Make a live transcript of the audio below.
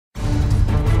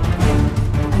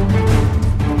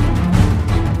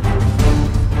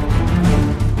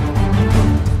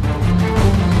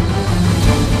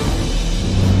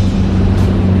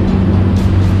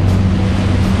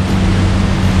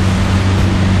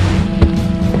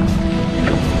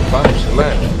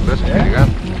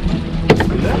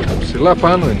Ψηλά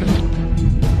πάνω είναι.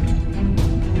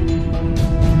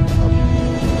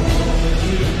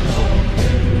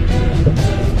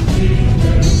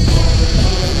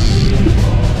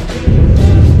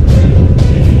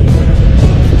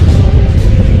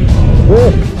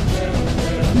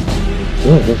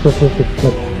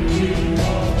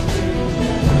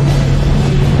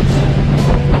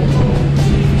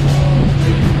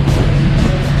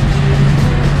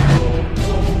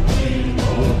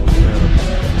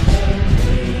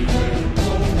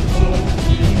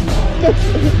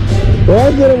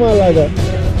 Όχι ρε μαλάκα.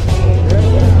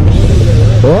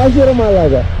 Όχι ρε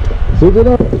μαλάκα.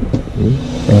 Σίγουρα.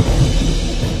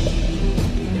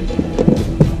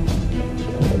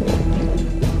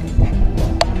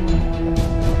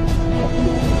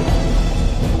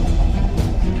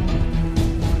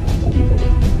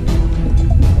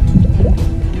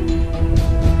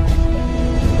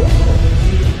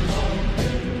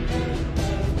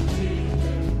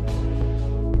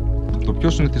 Το πιο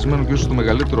συνηθισμένο και ίσως το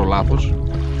μεγαλύτερο λάθος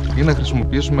είναι να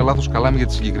χρησιμοποιήσουμε λάθος καλάμι για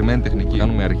τη συγκεκριμένη τεχνική.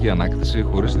 Κάνουμε αργή ανάκτηση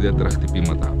χωρίς ιδιαίτερα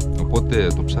χτυπήματα. Οπότε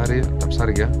τα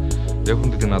ψάρια έχουν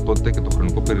τη δυνατότητα και το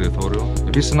χρονικό περιθώριο.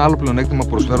 Επίσης, ένα άλλο πλεονέκτημα που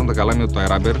προσφέρουν τα καλάμια του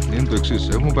Tai Rubber είναι το εξής.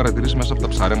 Έχουμε παρατηρήσει μέσα από τα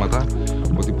ψαρέματα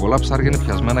ότι πολλά ψάρια είναι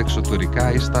πιασμένα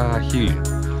εξωτερικά ή στα χείλη.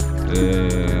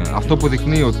 Αυτό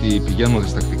αποδεικνύει ότι πηγαίνουν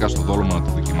διστακτικά στο δόλωμα να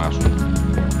το δοκιμάσουν.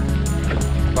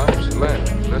 Πάμε ψηλά,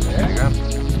 δεν σας κυνηγάνε.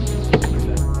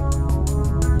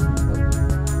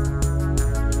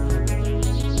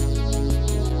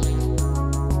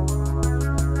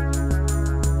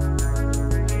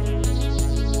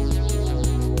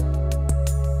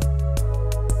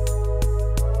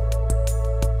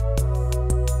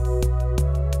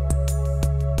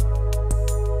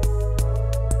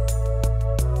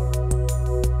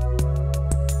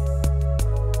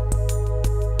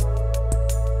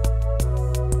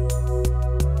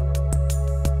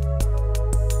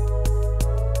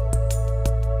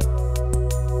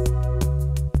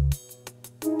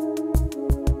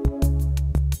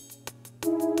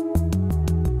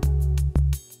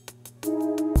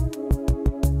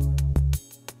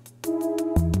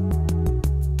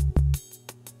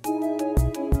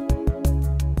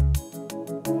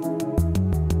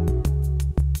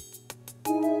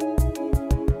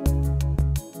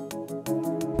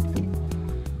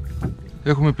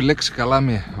 Έχουμε επιλέξει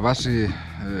καλάμι βάσει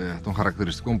των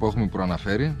χαρακτηριστικών που έχουμε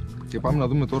προαναφέρει και πάμε να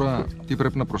δούμε τώρα τι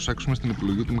πρέπει να προσέξουμε στην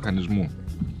επιλογή του μηχανισμού.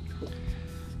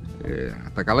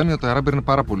 Τα καλάμια του Tai Rubber είναι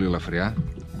πάρα πολύ ελαφριά,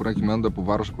 μπορεί να κυμαίνονται από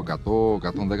βάρος από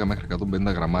 100, 110 μέχρι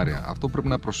 150 γραμμάρια. Αυτό που πρέπει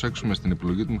να προσέξουμε στην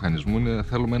επιλογή του μηχανισμού είναι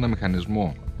θέλουμε ένα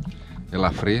μηχανισμό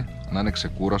ελαφρύ, να είναι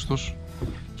ξεκούραστος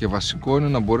και βασικό είναι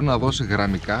να μπορεί να δώσει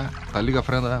γραμμικά τα λίγα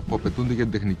φρένα που απαιτούνται για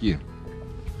την τεχνική.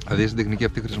 Δηλαδή στην τεχνική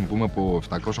αυτή χρησιμοποιούμε από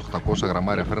 700-800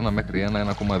 γραμμάρια φρένα μέχρι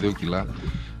 1-1,2 κιλά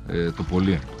το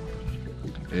πολύ.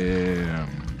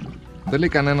 Δεν λέει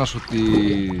κανένας ότι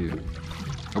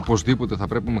οπωσδήποτε θα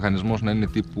πρέπει ο μηχανισμός να είναι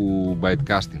τύπου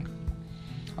bite casting.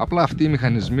 Απλά αυτοί οι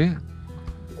μηχανισμοί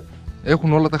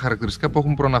έχουν όλα τα χαρακτηριστικά που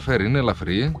έχουμε προαναφέρει. Είναι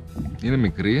ελαφροί, είναι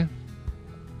μικροί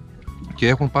και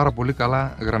έχουν πάρα πολύ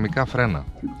καλά γραμμικά φρένα.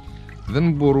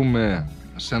 Δεν μπορούμε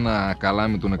σε ένα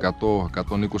καλάμι των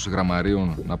 100-120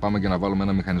 γραμμαρίων να πάμε και να βάλουμε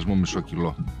ένα μηχανισμό μισό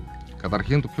κιλό.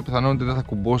 Καταρχήν, το πιο πιθανό είναι ότι δεν θα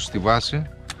κουμπώσει στη βάση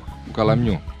του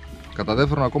καλαμιού. Κατά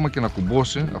δεύτερον, ακόμα και να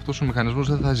κουμπώσει, αυτός ο μηχανισμός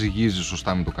δεν θα ζυγίζει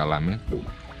σωστά με το καλάμι.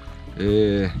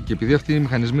 Και επειδή αυτοί οι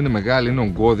μηχανισμοί είναι μεγάλοι, είναι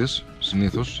ογκώδεις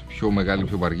συνήθως, πιο μεγάλοι,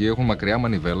 πιο βαριοί, έχουν μακριά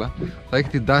μανιβέλα, θα έχει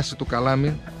την τάση το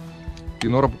καλάμι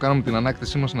την ώρα που κάνουμε την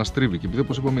ανάκτησή μας να στρίβει. Και επειδή,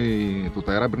 όπως είπαμε, το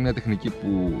Tai Rubber είναι μια τεχνική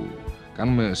που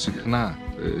κάνουμε συχνά,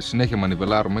 συνέχεια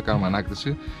μανιβελάρουμε, κάνουμε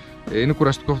ανάκτηση, είναι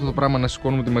κουραστικό αυτό το πράγμα να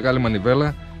σηκώνουμε τη μεγάλη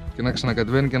μανιβέλα και να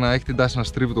ξανακατεβαίνει και να έχει την τάση να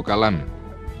στρίβει το καλάμι.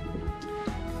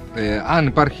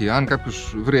 Αν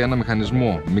κάποιος βρει ένα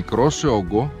μηχανισμό μικρό σε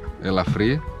όγκο,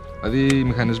 ελαφρύ, δηλαδή οι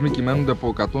μηχανισμοί κυμαίνονται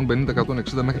από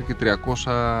 150-160 μέχρι και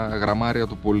 300 γραμμάρια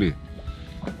το πολύ.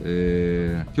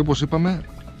 Και όπως είπαμε,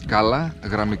 καλά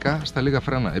γραμμικά στα λίγα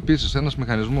φρένα. Επίσης, ένας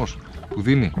μηχανισμός που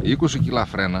δίνει 20 κιλά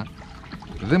φρένα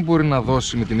δεν μπορεί να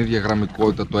δώσει με την ίδια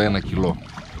γραμμικότητα το 1 κιλό.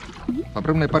 Θα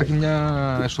πρέπει να υπάρχει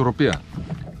μια ισορροπία.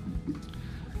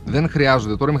 Δεν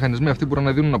χρειάζονται. Τώρα οι μηχανισμοί αυτοί μπορούν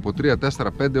να δίνουν από 3,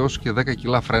 4, 5 έως και 10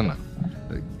 κιλά φρένα.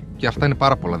 Και αυτά είναι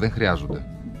πάρα πολλά, δεν χρειάζονται.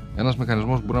 Ένας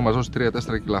μηχανισμός μπορεί να μας δώσει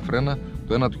 3-4 κιλά φρένα,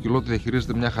 το 1 του κιλό του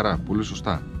διαχειρίζεται μια χαρά, πολύ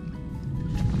σωστά.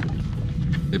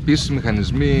 Επίσης, οι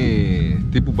μηχανισμοί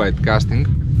τύπου bite casting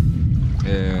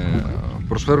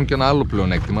προσφέρουν και ένα άλλο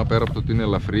πλεονέκτημα, πέρα από το ότι είναι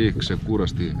ελαφρύ,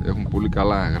 ξεκούραστοι, έχουν πολύ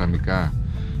καλά γραμμικά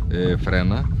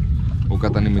φρένα. Ο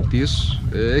κατανυμητής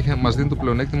μας δίνει το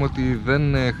πλεονέκτημα ότι δεν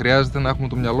χρειάζεται να έχουμε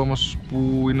το μυαλό μας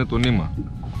που είναι το νήμα.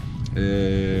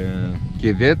 Και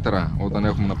ιδιαίτερα όταν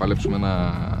έχουμε να παλέψουμε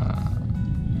ένα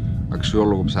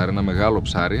αξιόλογο ψάρι, ένα μεγάλο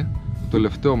ψάρι, το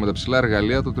τελευταίο με τα ψηλά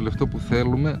εργαλεία, το τελευταίο που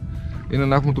θέλουμε είναι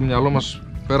να έχουμε το μυαλό μας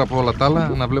πέρα από όλα τα άλλα,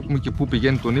 να βλέπουμε και πού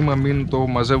πηγαίνει το νήμα, μην το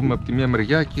μαζεύουμε από τη μία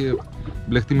μεριά και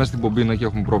μπλεχτεί μέσα στην πομπίνα και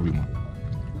έχουμε πρόβλημα.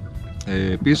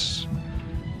 Επίσης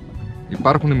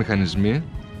υπάρχουν οι μηχανισμοί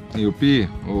οι οποίοι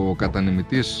ο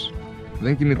κατανεμητής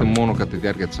δεν κινείται μόνο κατά τη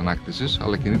διάρκεια της ανάκτησης,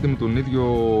 αλλά κινείται με τον ίδιο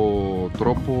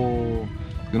τρόπο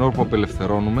την ώρα που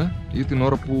απελευθερώνουμε ή την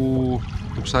ώρα που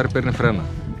το ψάρι παίρνει φρένα.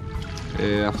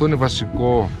 Αυτό είναι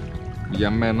βασικό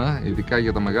για μένα, ειδικά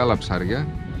για τα μεγάλα ψάρια,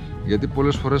 γιατί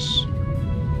πολλές φορές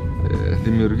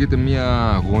δημιουργείται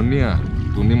μια γωνία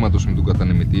του νήματος με τον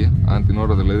κατανεμητή, αν την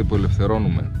ώρα δηλαδή που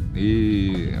ελευθερώνουμε ή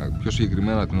πιο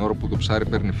συγκεκριμένα την ώρα που το ψάρι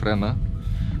παίρνει φρένα,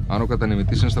 αν ο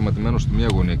κατανεμητής είναι σταματημένος στη μία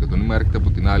γωνία και το νήμα έρχεται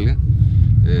από την άλλη,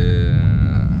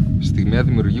 στιγμιαία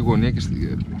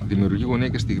δημιουργεί γωνία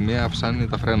και στιγμιαία αυξάνει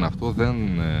τα φρένα. Αυτό δεν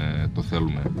το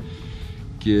θέλουμε.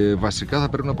 Και βασικά θα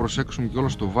πρέπει να προσέξουμε και όλο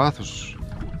στο βάθος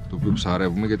το οποίο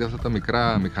ψαρεύουμε, γιατί αυτά τα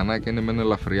μικρά μηχανάκια είναι μεν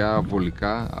ελαφριά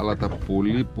βολικά, αλλά τα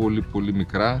πολύ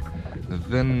μικρά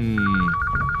δεν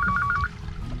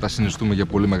τα συνιστούμε για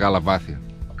πολύ μεγάλα βάθη.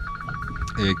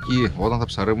 Εκεί όταν θα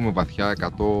ψαρεύουμε βαθιά 100,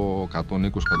 120,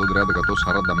 130,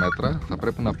 140 μέτρα, θα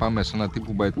πρέπει να πάμε σε ένα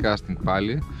τύπου bite casting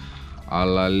πάλι,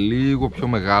 αλλά λίγο πιο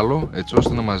μεγάλο, έτσι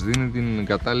ώστε να μας δίνει την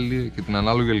κατάλληλη και την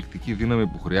ανάλογη ελκτική δύναμη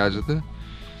που χρειάζεται,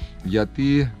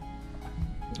 γιατί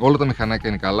όλα τα μηχανάκια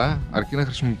είναι καλά, αρκεί να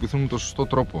χρησιμοποιηθούν με τον σωστό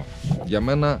τρόπο. Για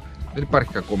μένα δεν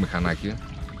υπάρχει κακό μηχανάκι.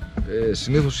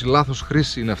 Συνήθως η λάθος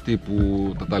χρήση είναι αυτή που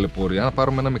τα ταλαιπωρεί. Αν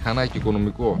πάρουμε ένα μηχανάκι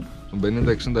οικονομικό των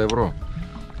 50-60 ευρώ,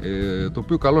 το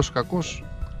οποίο καλός ή κακός,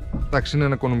 εντάξει, είναι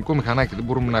ένα οικονομικό μηχανάκι, δεν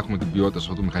μπορούμε να έχουμε την ποιότητα σε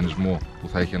αυτό το μηχανισμό που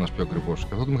θα έχει ένας πιο ακριβώς. Και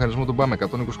αυτό το μηχανισμό τον πάμε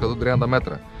 120-130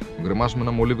 μέτρα, τον κρεμάσουμε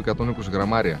ένα μολύβι 120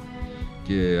 γραμμάρια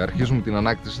και αρχίζουμε την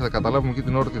ανάκτηση, θα καταλάβουμε και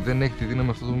την ώρα ότι δεν έχει τη δύναμη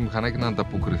αυτό το μηχανάκι να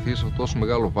ανταποκριθεί σε αυτό τόσο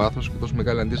μεγάλο βάθος και τόσο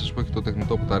μεγάλη αντίσταση που έχει το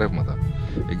τεχνητό από τα ρεύματα.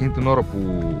 Εκείνη την ώρα που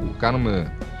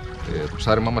κάνουμε το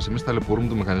ψάρεμά μας, εμείς ταλαιπωρούμε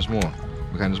τον μηχανισμό.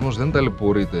 Ο μηχανισμός δεν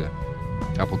ταλαιπωρείται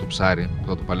από το ψάρι που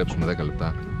θα το παλέψουμε 10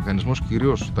 λεπτά. Ο μηχανισμός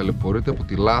κυρίως ταλαιπωρείται από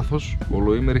τη λάθος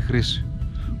ολοήμερη χρήση.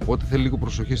 Οπότε θέλει λίγο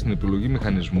προσοχή στην επιλογή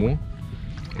μηχανισμού,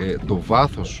 το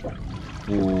βάθος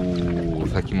που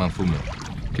θα κυμανθούμε.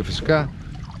 Και φυσικά,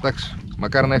 εντάξει,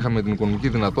 μακάρι να είχαμε την οικονομική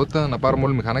δυνατότητα να πάρουμε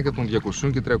όλοι μηχανάκια των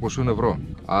 200 και 300 ευρώ.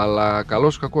 Αλλά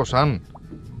καλώς ή κακώς, αν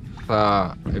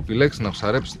θα επιλέξετε να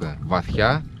ψαρέψετε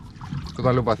βαθιά, και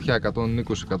όταν λέω βαθιά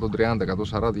 120, 130,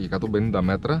 140 και 150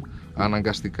 μέτρα,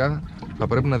 αναγκαστικά θα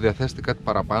πρέπει να διαθέσετε κάτι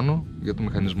παραπάνω για το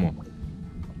μηχανισμό.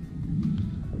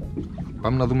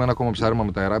 Πάμε να δούμε ένα ακόμα ψάρεμα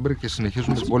με Tai Rubber και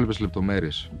συνεχίζουμε τις υπόλοιπες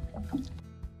λεπτομέρειες.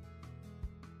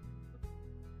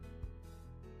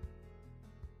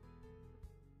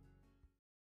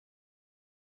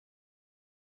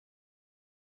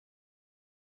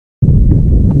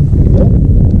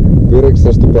 Πήρεξε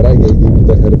τα στουπεράκια εκεί που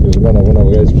τα είχα ρεπρισμένα εγώ να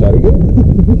βγάζεις ψάρια.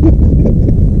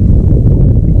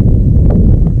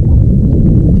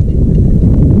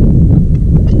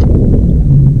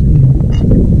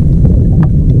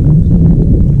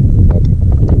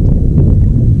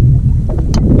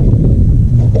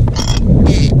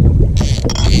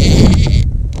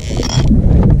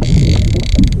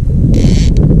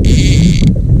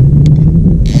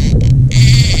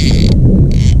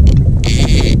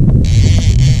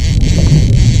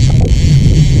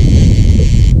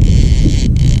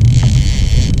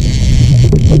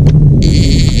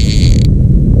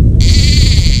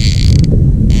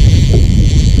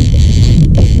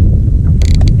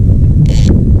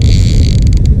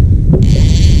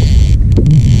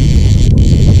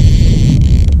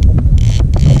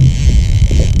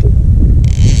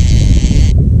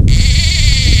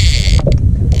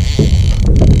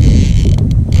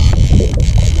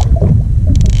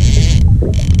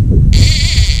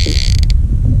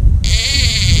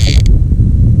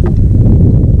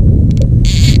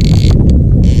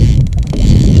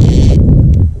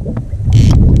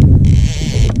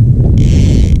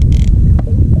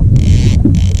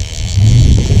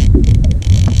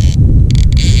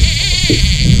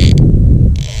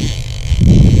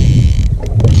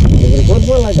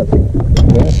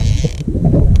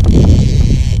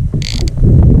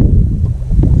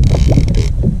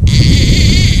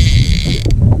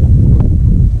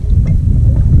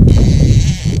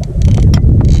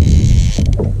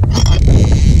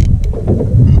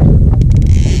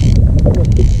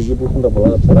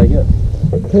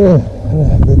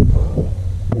 Περίπου.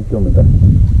 Ή πιο μετά.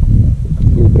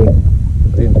 Λίγο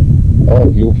πριν.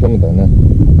 Λίγο πιο μετά, ναι.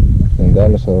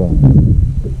 Ενδιάμεσα.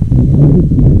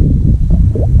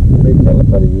 έχει καλά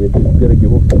πάρει, γιατί πήρα και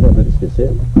εγώ χτύπα με τις και εσύ.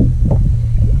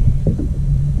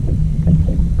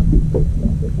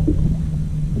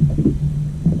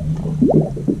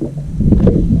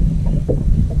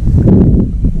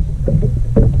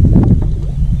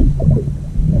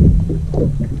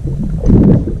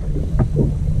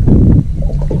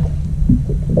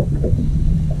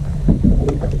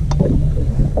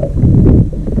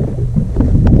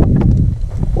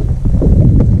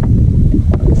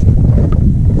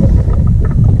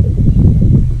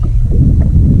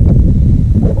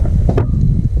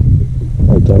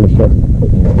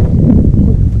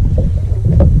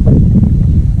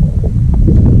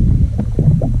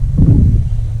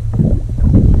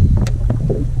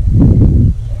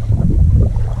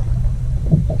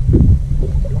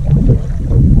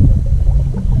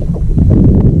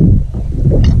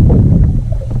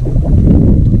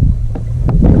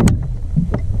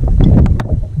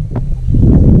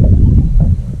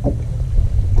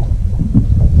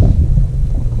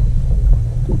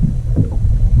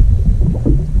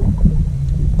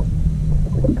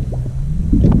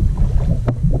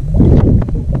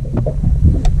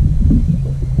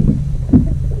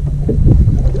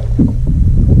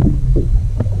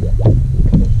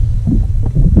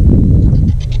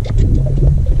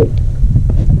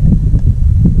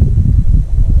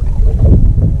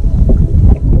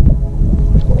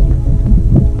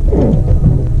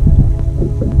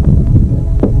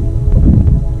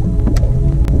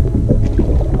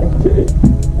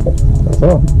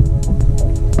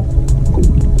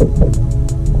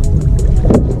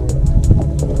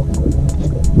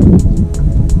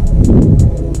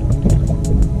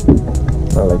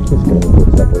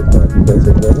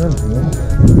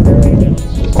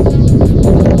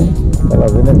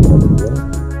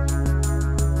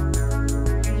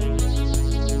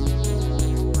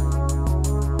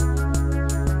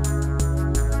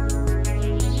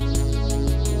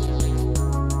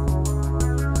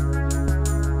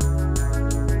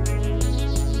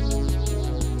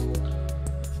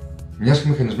 Μιας και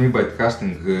οι μηχανισμοί bite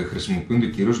casting χρησιμοποιούνται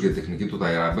κυρίως για τη τεχνική του Tai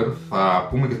Rubber, θα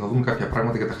πούμε και θα δούμε κάποια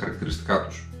πράγματα για τα χαρακτηριστικά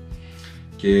τους.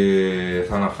 Και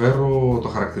θα αναφέρω το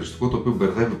χαρακτηριστικό το οποίο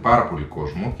μπερδεύει πάρα πολύ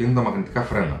κόσμο και είναι τα μαγνητικά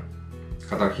φρένα.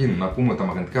 Καταρχήν, να πούμε ότι τα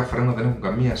μαγνητικά φρένα δεν έχουν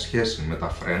καμία σχέση με τα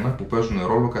φρένα που παίζουν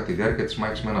ρόλο κατά τη διάρκεια της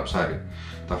μάχης με ένα ψάρι.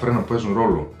 Τα φρένα που παίζουν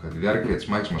ρόλο κατά τη διάρκεια της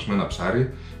μάχης μας με ένα ψάρι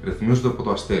ρυθμίζονται από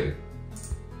το αστέρι.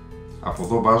 Από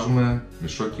εδώ βάζουμε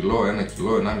μισό κιλό, 1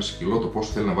 κιλό, 1,5 κιλό, το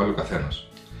πόσο θέλει να βάλει ο καθένας.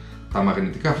 Τα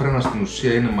μαγνητικά φρένα στην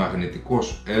ουσία είναι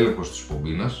μαγνητικός έλεγχος της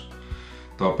πομπίνας,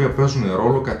 τα οποία παίζουν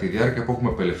ρόλο κατά τη διάρκεια που έχουμε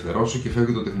απελευθερώσει και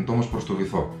φεύγει το τεχνητό μας προς το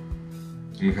βυθό.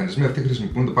 Οι μηχανισμοί αυτοί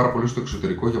χρησιμοποιούνται πάρα πολύ στο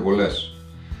εξωτερικό για βολές.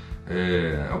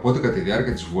 Οπότε κατά τη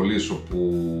διάρκεια της βολής, όπου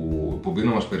η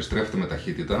πομπίνα μας περιστρέφεται με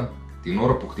ταχύτητα, την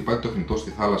ώρα που χτυπάει το τεχνητό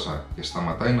στη θάλασσα και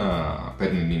σταματάει να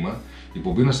παίρνει νήμα, η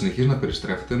πομπίνα συνεχίζει να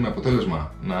περιστρέφεται με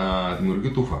αποτέλεσμα να δημιουργεί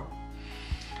τούφα.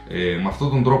 Με αυτόν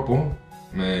τον τρόπο,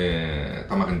 με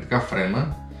τα μαγνητικά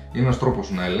φρένα, είναι ένας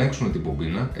τρόπος να ελέγξουν την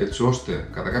πομπίνα έτσι ώστε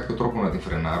κατά κάποιο τρόπο να την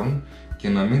φρενάρουν και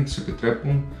να μην της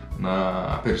επιτρέπουν να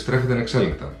περιστρέφεται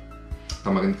ανεξέλεγκτα.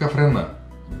 Τα μαγνητικά φρένα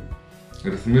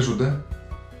ρυθμίζονται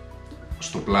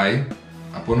στο πλάι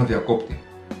από ένα διακόπτη,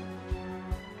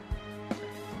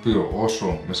 το οποίο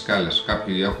όσο με σκάλες,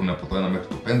 κάποιοι έχουν από το 1 μέχρι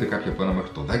το 5, κάποιοι από 1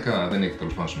 μέχρι το 10, δεν έχει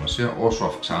τέλος πάντων σημασία, όσο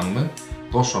αυξάνουμε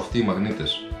τόσο αυτοί οι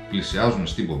μαγνήτες πλησιάζουν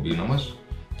στην πομπίνα μας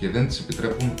και δεν τις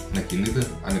επιτρέπουν να κινείται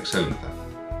ανεξέλεγκτα.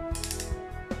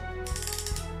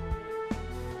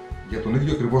 Για τον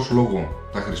ίδιο ακριβώς λόγο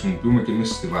τα χρησιμοποιούμε και εμείς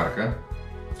στη βάρκα,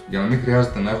 για να μην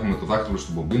χρειάζεται να έχουμε το δάχτυλο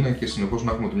στην πομπίνα και συνεχώς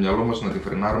να έχουμε το μυαλό μας να τη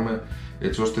φρενάρουμε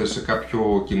έτσι ώστε σε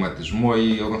κάποιο κυματισμό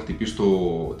ή όταν χτυπήσει το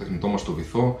τεχνητό μας στο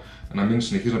βυθό να μην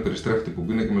συνεχίζει να περιστρέφεται η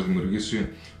πομπίνα και μας δημιουργήσει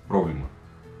πρόβλημα.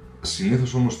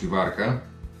 Συνήθως όμως στη βάρκα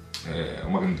ο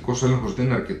μαγνητικός έλεγχος δεν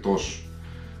είναι αρκετός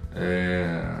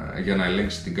για να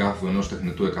ελέγξει την κάθοδο ενός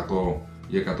τεχνητού 100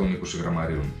 ή 120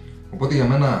 γραμμαρίων. Οπότε για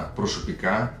μένα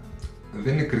προσωπικά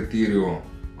δεν είναι κριτήριο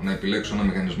να επιλέξω ένα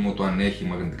μηχανισμό το αν έχει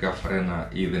μαγνητικά φρένα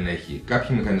ή δεν έχει.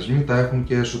 Κάποιοι μηχανισμοί τα έχουν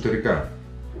και εσωτερικά,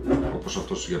 όπως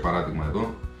αυτός για παράδειγμα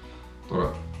εδώ.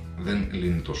 Τώρα δεν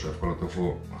λύνει τόσο εύκολα, το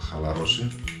έχω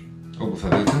χαλαρώσει. Όπου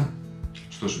θα δείτε,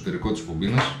 στο εσωτερικό της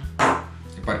πομπίνας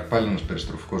υπάρχει πάλι ένας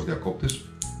περιστροφικός διακόπτης,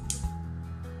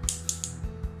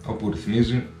 όπου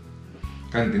ρυθμίζει,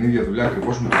 κάνει την ίδια δουλειά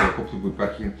ακριβώς με το διακόπτη που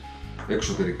υπάρχει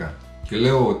εξωτερικά. Και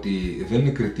λέω ότι δεν είναι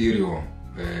κριτήριο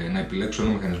να επιλέξω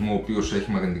ένα μηχανισμό ο οποίος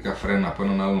έχει μαγνητικά φρένα από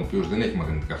έναν άλλον ο οποίος δεν έχει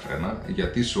μαγνητικά φρένα,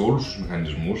 γιατί σε όλους τους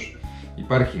μηχανισμούς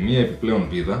υπάρχει μία επιπλέον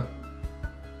βίδα.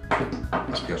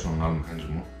 Ας πιάσω έναν άλλο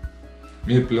μηχανισμό.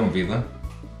 Μία επιπλέον βίδα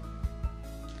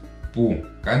που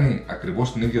κάνει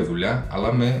ακριβώς την ίδια δουλειά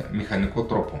αλλά με μηχανικό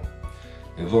τρόπο.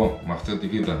 Εδώ με αυτή τη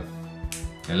βίδα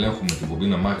ελέγχουμε την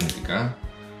πομπίνα μαγνητικά,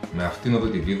 με αυτήν εδώ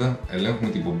τη βίδα ελέγχουμε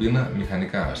την πομπίνα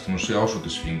μηχανικά. Στην ουσία όσο τη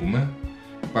σφίγγουμε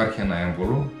υπάρχει ένα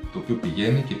έμβολο το οποίο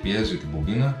πηγαίνει και πιέζει την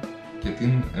πομπίνα και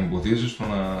την εμποδίζει στο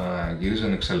να γυρίζει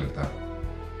ανεξέλεγκτα.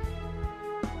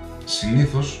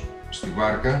 Συνήθως στη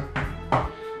βάρκα,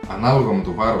 ανάλογα με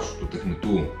το βάρος του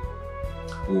τεχνητού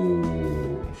που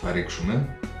θα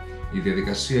ρίξουμε, η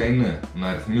διαδικασία είναι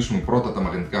να ρυθμίσουμε πρώτα τα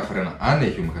μαγνητικά φρένα αν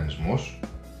έχει ο μηχανισμός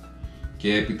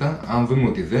και έπειτα, αν δούμε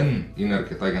ότι δεν είναι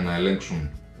αρκετά για να ελέγξουν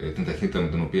την ταχύτητα με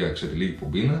την οποία εξελίγει η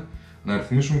πομπίνα, να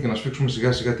ρυθμίσουμε και να σφίξουμε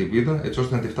σιγά σιγά τη βίδα έτσι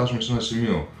ώστε να τη φτάσουμε σε ένα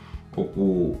σημείο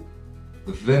όπου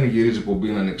δεν γυρίζει η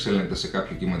πομπίνα ανεξέλεγκτα σε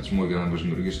κάποιο κυματισμό για να μας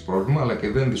δημιουργήσει πρόβλημα, αλλά και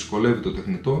δεν δυσκολεύει το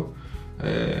τεχνητό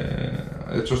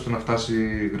έτσι ώστε να φτάσει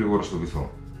γρήγορα στο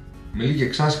βυθό. Με λίγη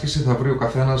εξάσκηση θα βρει ο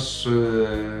καθένας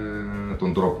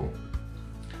τον τρόπο.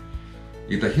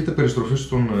 Η ταχύτητα περιστροφής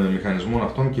των μηχανισμών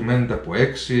αυτών κυμαίνεται από 6,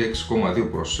 6,2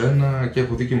 προς 1 και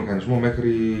έχω δει και μηχανισμό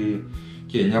μέχρι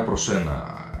και 9 προς 1.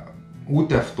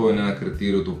 Ούτε αυτό είναι ένα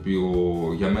κριτήριο το οποίο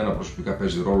για μένα προσωπικά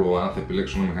παίζει ρόλο αν θα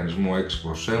επιλέξω ένα μηχανισμό 6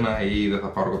 προς 1 ή δεν θα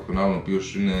πάρω κάποιον άλλον ο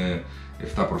οποίος είναι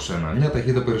 7 προς 1. Μια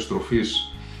ταχύτητα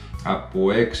περιστροφής από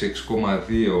 6,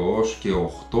 6,2 ως και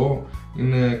 8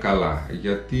 είναι καλά,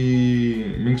 γιατί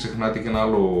μην ξεχνάτε και ένα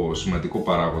άλλο σημαντικό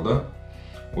παράγοντα,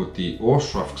 ότι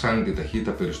όσο αυξάνεται η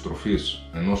ταχύτητα περιστροφής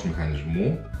ενός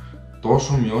μηχανισμού,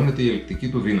 τόσο μειώνεται η ελεκτική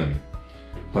του δύναμη.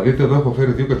 Θα δείτε εδώ έχω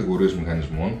φέρει δύο κατηγορίες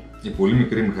μηχανισμών, οι πολύ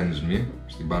μικροί μηχανισμοί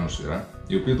στην πάνω σειρά,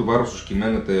 οι οποίοι το βάρος τους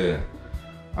κυμαίνεται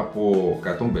από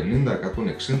 150,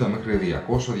 160 μέχρι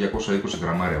 200-220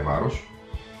 γραμμάρια βάρος,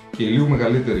 και οι λίγο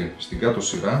μεγαλύτεροι στην κάτω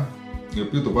σειρά, οι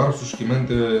οποίοι το βάρος τους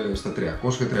κυμαίνεται στα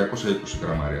 300-320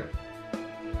 γραμμάρια.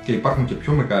 Και υπάρχουν και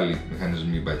πιο μεγάλοι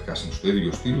μηχανισμοί bite casting στο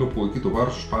ίδιο στυλ, όπου εκεί το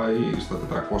βάρος τους πάει στα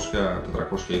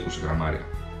 400-420 γραμμάρια.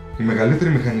 Οι μεγαλύτεροι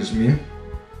μηχανισμοί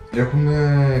έχουν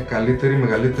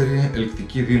μεγαλύτερη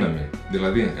ελκτική δύναμη.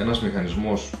 Δηλαδή, ένας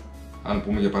μηχανισμός, αν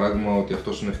πούμε για παράδειγμα ότι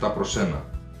αυτός είναι 7 προς 1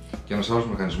 και ένας άλλος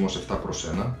μηχανισμός 7 προς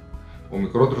 1, ο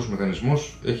μικρότερος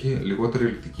μηχανισμός έχει λιγότερη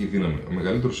ελκτική δύναμη. Ο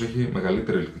μεγαλύτερος έχει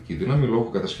μεγαλύτερη ελκτική δύναμη λόγω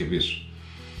κατασκευής.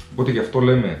 Οπότε γι' αυτό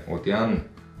λέμε ότι αν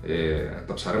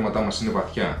τα ψαρέματά μας είναι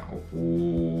βαθιά, όπου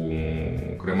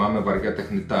κρεμάμε βαριά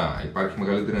τεχνητά, υπάρχει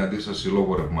μεγαλύτερη αντίσταση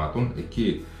λόγω ρευμάτων,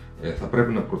 εκεί θα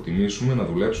πρέπει να προτιμήσουμε να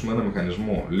δουλέψουμε ένα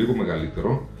μηχανισμό λίγο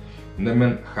μεγαλύτερο. Ναι,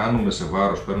 μεν χάνουμε σε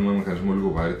βάρος, παίρνουμε ένα μηχανισμό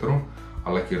λίγο βαρύτερο,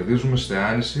 αλλά κερδίζουμε σε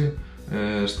άνηση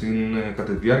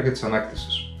κατά τη διάρκεια της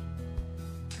ανάκτησης.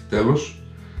 Τέλος,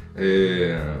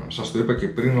 σας το είπα και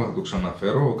πριν, αλλά θα το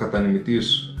ξαναφέρω, ο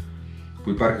κατανεμητής που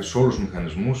υπάρχει σε όλους τους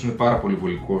μηχανισμούς είναι πάρα πολύ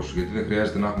βολικός, γιατί δεν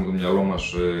χρειάζεται να έχουμε το μυαλό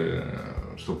μας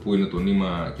στο που είναι το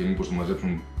νήμα και μήπως το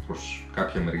μαζέψουμε προς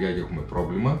κάποια μεριά και έχουμε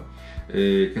πρόβλημα,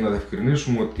 και να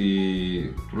διευκρινίσουμε ότι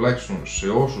τουλάχιστον σε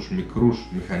όσους μικρούς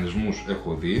μηχανισμούς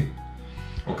έχω δει,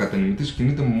 ο κατανεμητής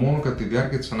κινείται μόνο κατά τη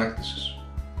διάρκεια της ανάκτησης.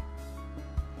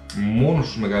 Μόνο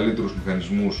στους μεγαλύτερους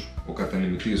μηχανισμούς ο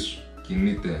κατανεμητής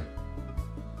κινείται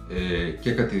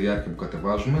και κατά τη διάρκεια που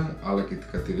κατεβάζουμε, αλλά και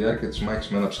κατά τη διάρκεια της μάχης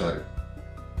με ένα ψάρι.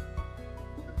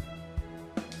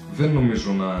 Δεν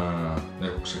νομίζω να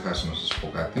έχω ξεχάσει να σας πω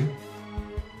κάτι.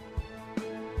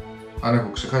 Αν έχω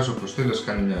ξεχάσει, ο Κωστέλας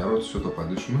κάνει μια ερώτηση, θα το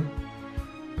απαντήσουμε.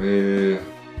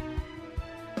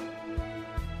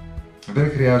 Δεν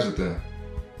χρειάζεται,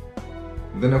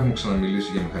 δεν έχουμε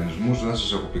ξαναμιλήσει για μηχανισμούς, δεν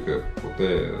σας έχω πει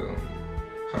ποτέ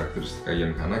χαρακτηριστικά για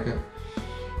μηχανάκια.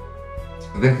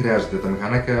 Δεν χρειάζεται, τα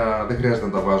μηχανάκια δεν χρειάζεται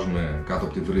να τα βάζουμε κάτω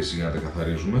από τη βρύση για να τα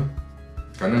καθαρίζουμε.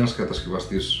 Κανένας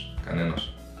κατασκευαστής,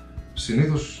 κανένας.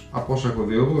 Συνήθως, από όσα έχω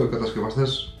δει εγώ, οι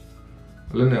κατασκευαστές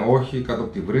λένε όχι κάτω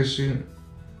από τη βρύση,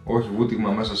 όχι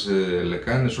βούτυγμα μέσα σε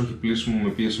λεκάνες, όχι πλήσιμο με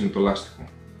πίεση με το λάστιχο.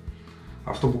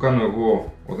 Αυτό που κάνω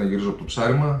εγώ όταν γυρίζω από το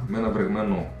ψάρεμα, με ένα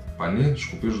βρεγμένο πανί,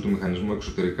 σκουπίζω το μηχανισμό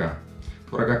εξωτερικά.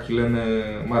 Τώρα κάποιοι λένε,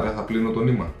 μα δεν θα πλύνω το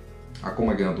νήμα.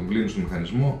 Ακόμα και να τον πλύνεις το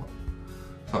μηχανισμό,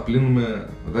 θα πλύνουμε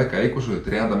 10, 20,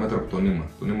 30 μέτρα από το νήμα.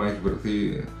 Το νήμα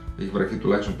έχει βραχεί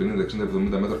τουλάχιστον 50, 60,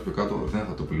 70 μέτρα πιο κάτω, δεν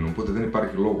θα το πλύνουμε. Οπότε δεν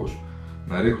υπάρχει λόγος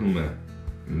να ρίχνουμε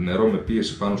νερό με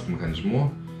πίεση πάνω στο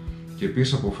μηχανισμό, και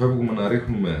επίσης αποφεύγουμε να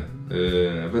ρίχνουμε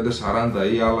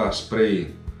V40 ή άλλα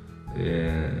σπρέι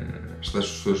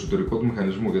στο εσωτερικό του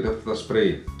μηχανισμού, γιατί αυτά τα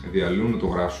σπρέι διαλύουν το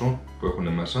γράσο που έχουν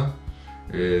μέσα,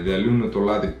 διαλύουν το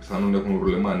λάδι, πιθανόν έχουν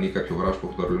ρουλεμάνι ή κάποιο γράσο που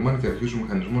έχουν τα ρουλεμάνι, και αρχίζει ο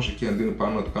μηχανισμός εκεί αντί είναι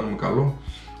πάνω να το κάνουμε καλό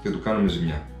και του κάνουμε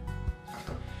ζημιά.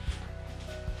 Αυτά.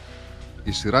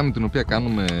 Η σειρά με την οποία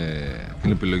κάνουμε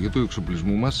την επιλογή του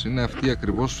εξοπλισμού μας είναι αυτή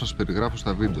ακριβώς που σας περιγράφω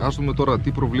στα βίντεο. Ας δούμε τώρα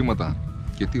τι προβλήματα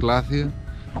και τι λάθη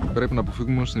πρέπει να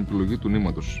αποφύγουμε στην επιλογή του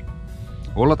νήματος.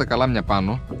 Όλα τα καλάμια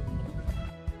πάνω